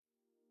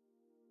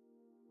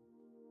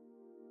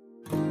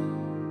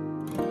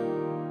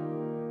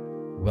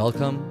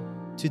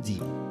Welcome to Deep,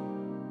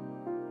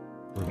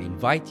 where we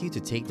invite you to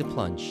take the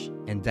plunge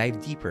and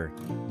dive deeper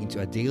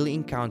into a daily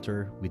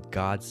encounter with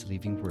God's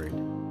living Word.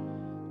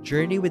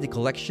 Journey with a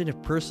collection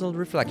of personal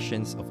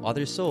reflections of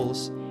other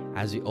souls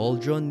as we all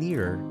draw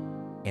nearer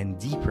and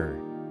deeper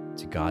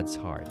to God's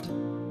heart.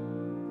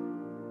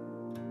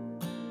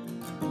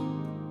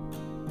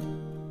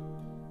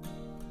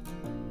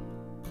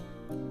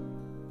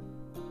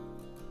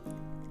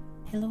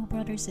 Hello,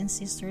 brothers and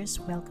sisters.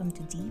 Welcome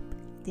to Deep.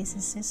 This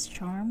is Sis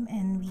Charm,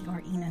 and we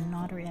are in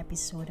another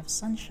episode of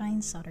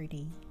Sunshine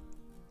Saturday.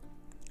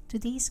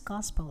 Today's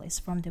Gospel is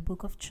from the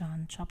book of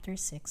John, chapter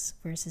 6,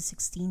 verses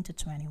 16 to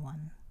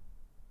 21.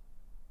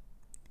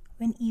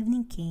 When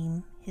evening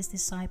came, his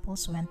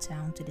disciples went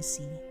down to the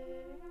sea,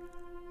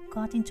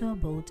 got into a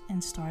boat,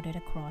 and started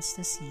across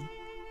the sea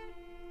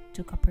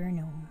to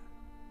Capernaum.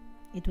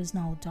 It was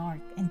now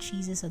dark, and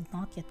Jesus had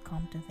not yet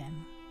come to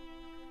them.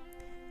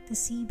 The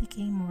sea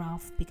became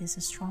rough because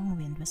a strong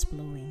wind was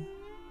blowing.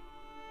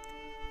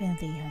 When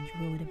they had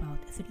rowed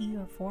about 3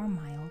 or 4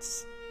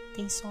 miles,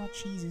 they saw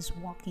Jesus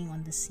walking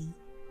on the sea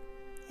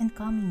and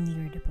coming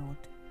near the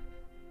boat,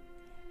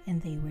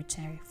 and they were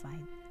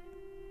terrified.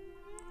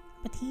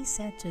 But he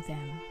said to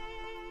them,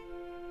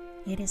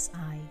 "It is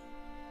I,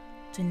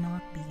 do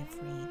not be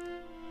afraid."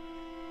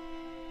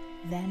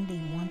 Then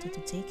they wanted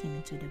to take him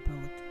into the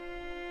boat,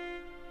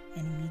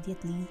 and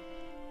immediately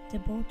the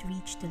boat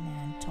reached the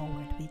land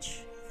toward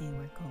which they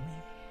were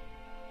going.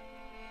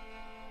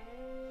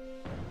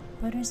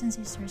 Brothers and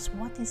sisters,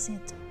 what is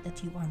it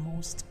that you are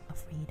most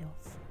afraid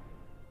of?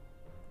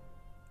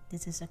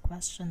 This is a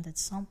question that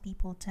some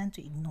people tend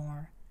to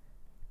ignore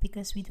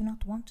because we do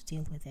not want to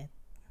deal with it.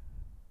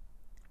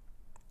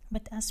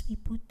 But as we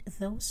put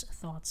those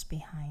thoughts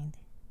behind,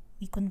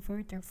 we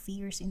convert our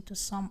fears into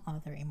some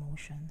other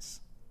emotions.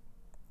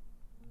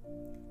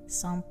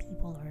 Some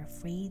people are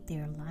afraid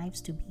their lives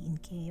to be in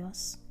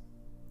chaos,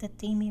 that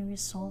they may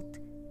result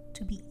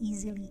to be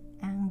easily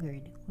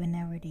angered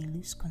whenever they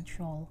lose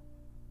control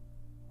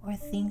or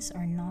things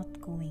are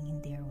not going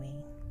in their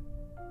way.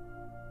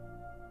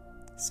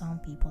 Some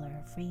people are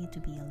afraid to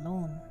be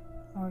alone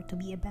or to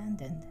be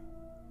abandoned,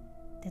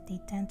 that they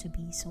tend to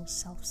be so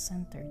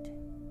self-centered.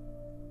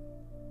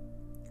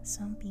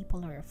 Some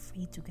people are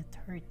afraid to get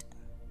hurt,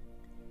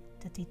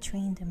 that they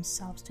train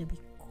themselves to be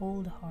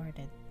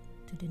cold-hearted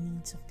to the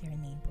needs of their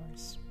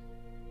neighbors.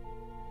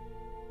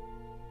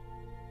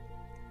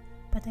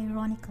 But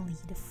ironically,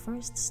 the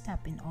first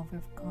step in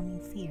overcoming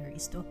fear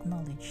is to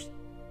acknowledge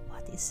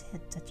what is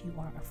it that you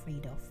are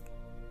afraid of.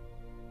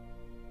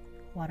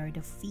 What are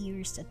the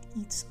fears that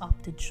eats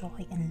up the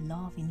joy and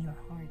love in your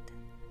heart?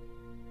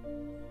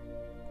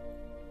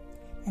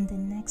 And the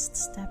next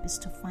step is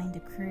to find the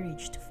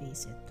courage to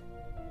face it.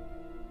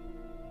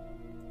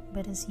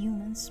 But as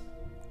humans,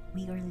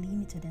 we are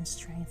limited in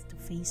strength to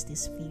face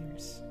these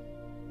fears.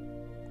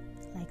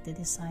 Like the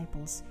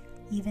disciples,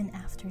 even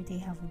after they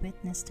have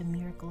witnessed the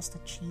miracles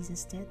that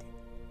Jesus did,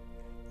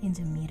 in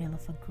the middle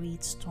of a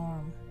great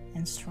storm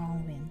and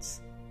strong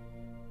winds,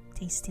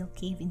 they still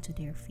cave into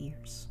their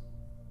fears.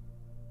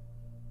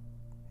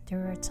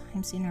 There are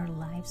times in our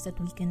lives that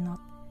we cannot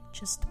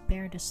just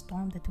bear the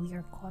storm that we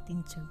are caught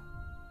into.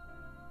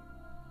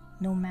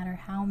 No matter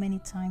how many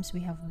times we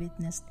have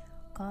witnessed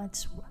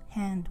God's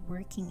hand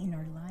working in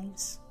our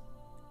lives,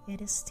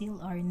 it is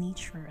still our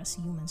nature as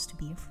humans to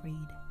be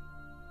afraid.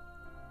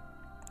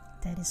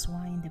 That is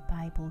why in the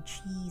Bible,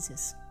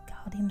 Jesus,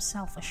 God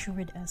Himself,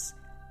 assured us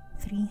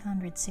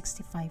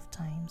 365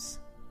 times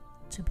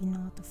to be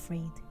not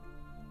afraid,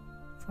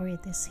 for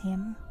it is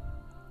Him,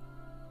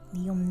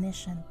 the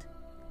omniscient,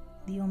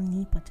 the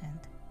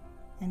omnipotent,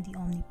 and the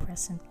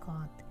omnipresent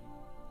God,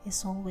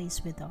 is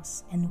always with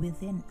us and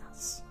within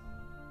us.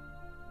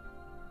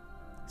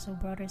 So,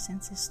 brothers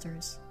and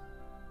sisters,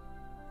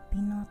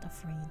 be not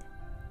afraid,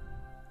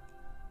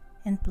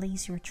 and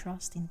place your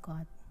trust in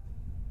God.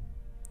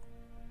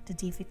 The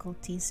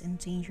difficulties and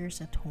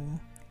dangers at home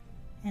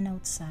and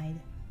outside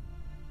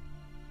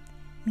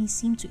may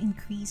seem to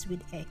increase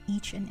with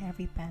each and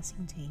every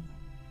passing day.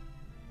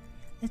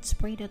 Let's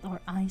pray that our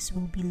eyes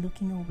will be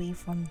looking away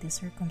from the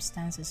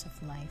circumstances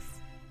of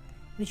life,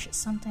 which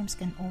sometimes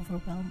can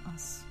overwhelm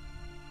us,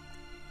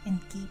 and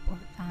keep our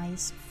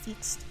eyes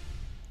fixed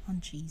on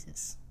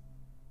Jesus.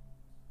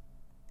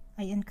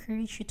 I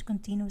encourage you to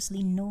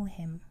continuously know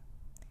Him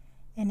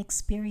and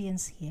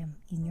experience Him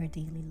in your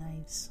daily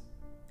lives,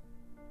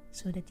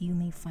 so that you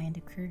may find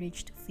the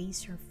courage to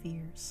face your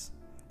fears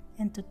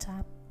and to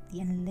tap the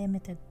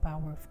unlimited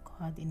power of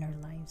God in our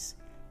lives,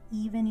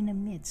 even in the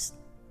midst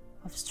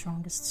of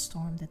strongest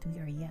storm that we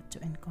are yet to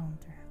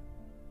encounter.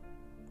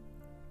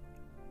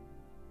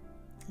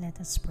 Let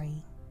us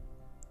pray.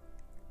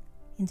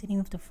 In the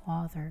name of the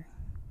Father,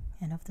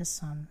 and of the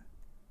Son,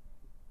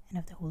 and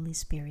of the Holy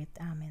Spirit.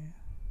 Amen.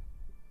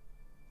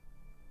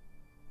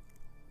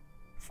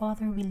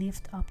 Father, we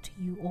lift up to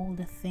you all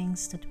the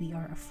things that we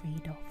are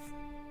afraid of.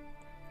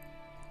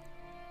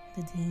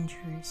 The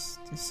dangers,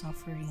 the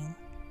suffering,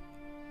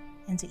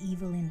 and the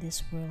evil in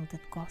this world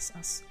that cause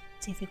us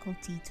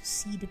difficulty to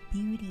see the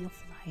beauty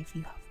of life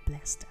you have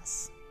blessed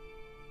us.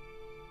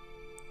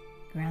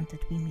 Grant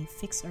that we may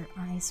fix our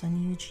eyes on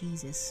you,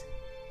 Jesus,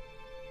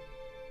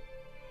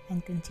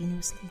 and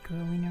continuously grow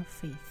in our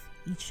faith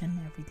each and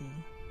every day.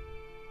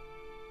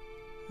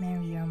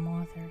 Mary, our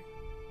Mother,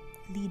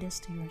 lead us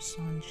to your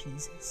Son,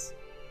 Jesus.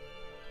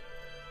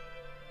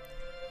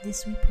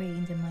 This we pray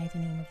in the mighty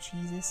name of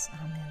Jesus.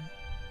 Amen.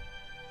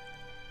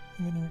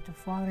 In the name of the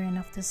Father, and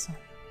of the Son,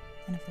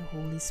 and of the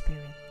Holy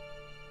Spirit.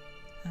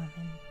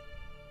 Amen.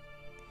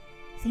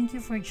 Thank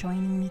you for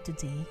joining me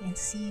today, and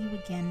see you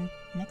again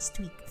next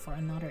week for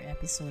another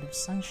episode of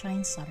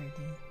Sunshine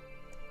Saturday.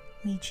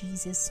 May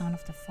Jesus, Son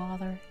of the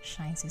Father,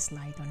 shines his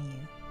light on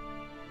you.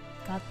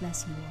 God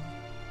bless you all.